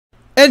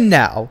And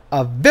now,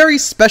 a very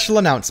special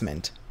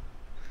announcement.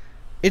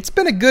 It's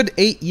been a good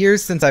 8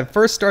 years since I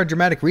first started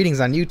dramatic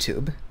readings on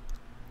YouTube.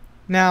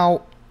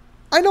 Now,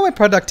 I know my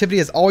productivity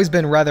has always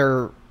been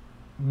rather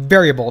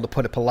variable, to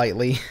put it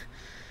politely.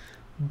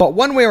 But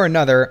one way or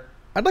another,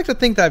 I'd like to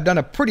think that I've done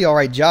a pretty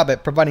alright job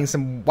at providing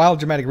some wild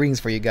dramatic readings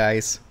for you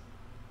guys.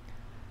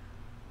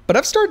 But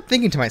I've started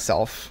thinking to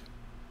myself,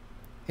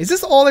 is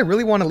this all I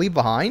really want to leave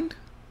behind?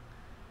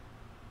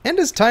 And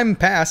as time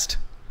passed,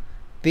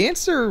 the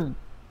answer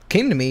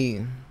came to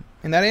me,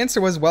 and that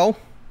answer was, well,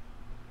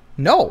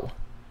 no.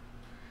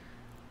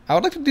 I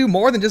would like to do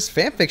more than just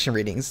fanfiction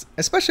readings,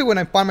 especially when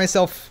I find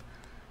myself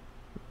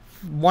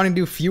wanting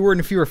to do fewer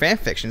and fewer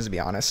fanfictions, to be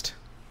honest.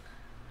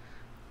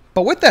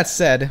 But with that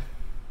said,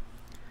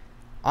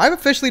 I've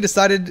officially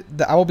decided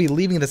that I will be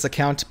leaving this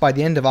account by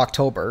the end of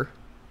October.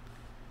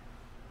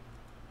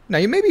 Now,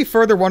 you may be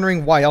further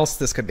wondering why else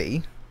this could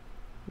be.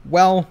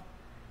 Well,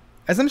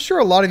 as I'm sure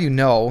a lot of you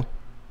know,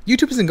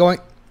 YouTube's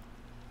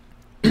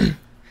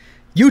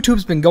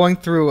been going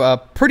through a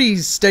pretty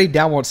steady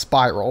downward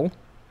spiral.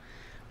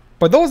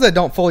 For those that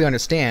don't fully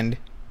understand,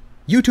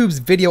 YouTube's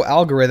video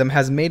algorithm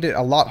has made it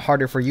a lot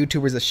harder for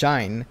YouTubers to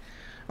shine,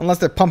 unless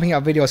they're pumping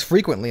out videos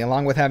frequently,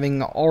 along with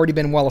having already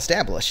been well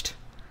established.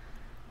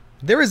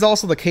 There is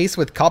also the case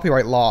with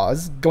copyright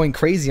laws going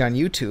crazy on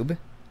YouTube,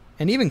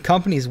 and even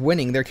companies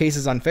winning their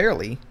cases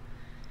unfairly,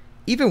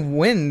 even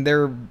when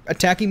they're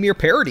attacking mere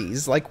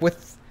parodies, like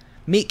with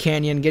Meat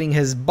Canyon getting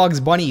his Bugs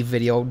Bunny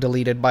video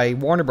deleted by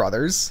Warner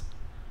Brothers.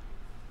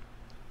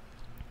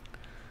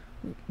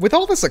 With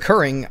all this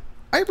occurring,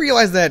 I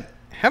realized that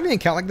having an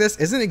account like this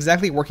isn't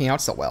exactly working out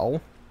so well.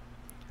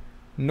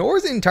 Nor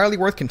is it entirely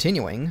worth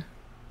continuing,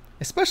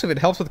 especially if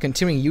it helps with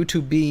continuing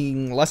YouTube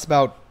being less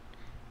about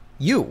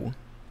you.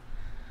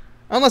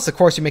 Unless, of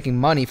course, you're making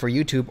money for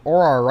YouTube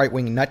or are a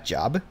right-wing nut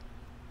job.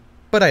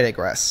 But I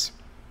digress.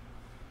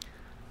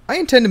 I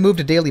intend to move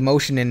to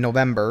Dailymotion in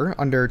November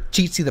under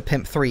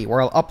CheatsythePimp2,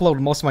 where I'll upload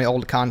most of my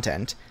old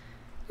content.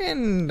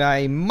 And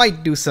I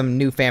might do some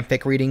new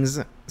fanfic readings,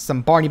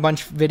 some Barney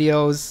Bunch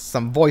videos,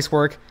 some voice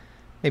work,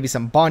 maybe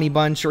some Bonnie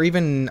Bunch, or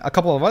even a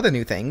couple of other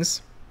new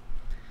things.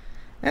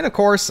 And of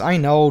course, I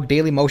know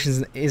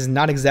Dailymotion is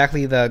not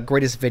exactly the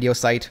greatest video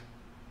site,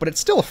 but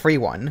it's still a free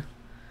one.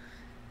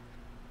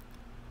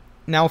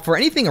 Now, for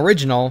anything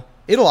original,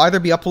 it'll either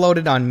be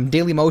uploaded on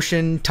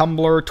Dailymotion,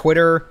 Tumblr,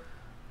 Twitter,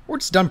 or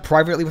it's done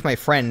privately with my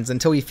friends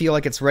until we feel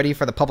like it's ready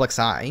for the public's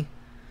eye.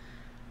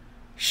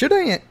 Should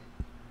I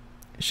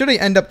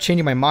end up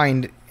changing my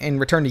mind and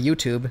return to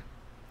YouTube,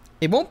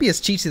 it won't be as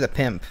Cheatsy the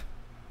Pimp.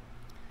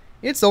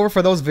 It's over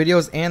for those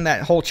videos and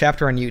that whole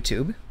chapter on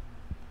YouTube.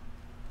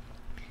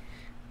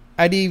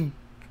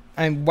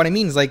 What I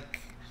mean is, like,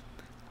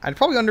 I'd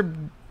probably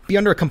be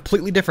under a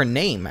completely different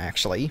name,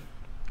 actually.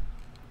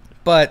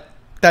 But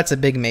that's a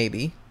big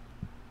maybe.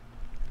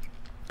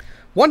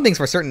 One thing's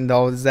for certain,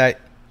 though, is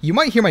that you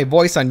might hear my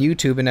voice on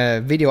YouTube in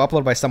a video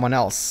uploaded by someone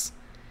else.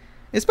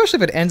 Especially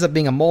if it ends up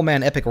being a Mole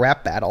Man epic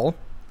rap battle.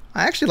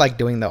 I actually like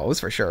doing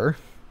those, for sure.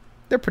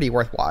 They're pretty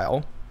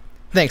worthwhile.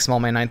 Thanks, Mole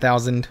Man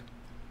 9000.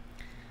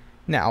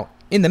 Now,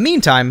 in the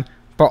meantime,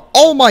 for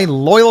all my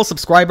loyal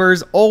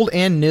subscribers, old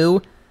and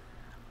new,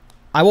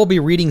 I will be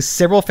reading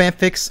several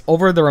fanfics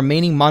over the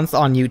remaining months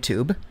on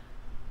YouTube.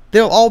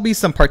 There'll all be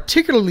some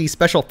particularly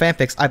special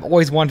fanfics I've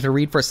always wanted to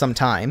read for some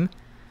time,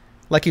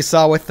 like you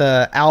saw with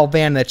the Owl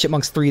Van and the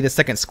Chipmunks 3 The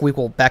Second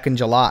Squeakquel back in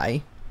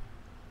July.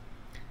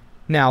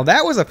 Now,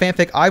 that was a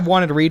fanfic I've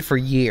wanted to read for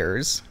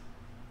years.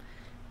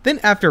 Then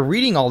after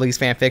reading all these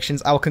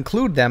fanfictions, I'll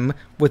conclude them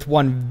with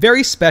one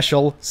very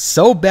special,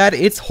 so bad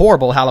it's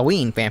horrible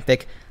Halloween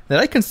fanfic that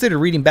I considered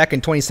reading back in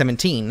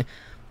 2017,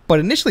 but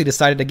initially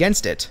decided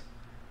against it.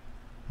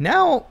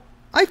 Now,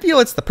 I feel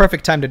it's the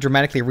perfect time to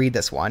dramatically read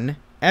this one,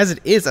 as it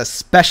is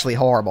especially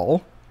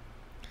horrible.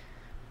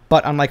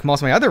 But unlike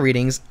most of my other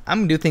readings,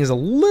 I'm going to do things a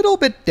little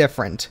bit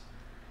different.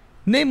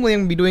 Namely, I'm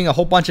going to be doing a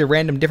whole bunch of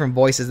random different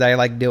voices that I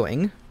like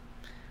doing.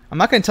 I'm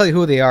not going to tell you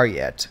who they are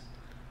yet,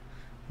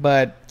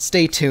 but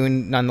stay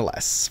tuned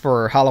nonetheless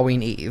for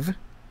Halloween Eve,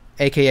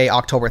 aka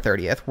October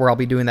 30th, where I'll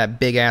be doing that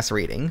big-ass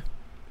reading.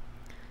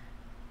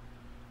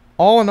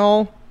 All in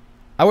all,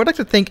 I would like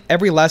to thank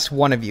every last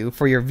one of you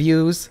for your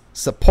views,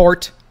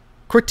 support,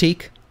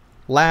 critique,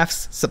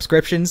 laughs,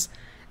 subscriptions,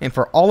 and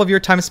for all of your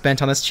time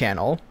spent on this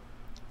channel.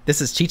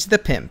 This is Cheatsy the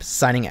Pimp,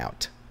 signing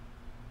out.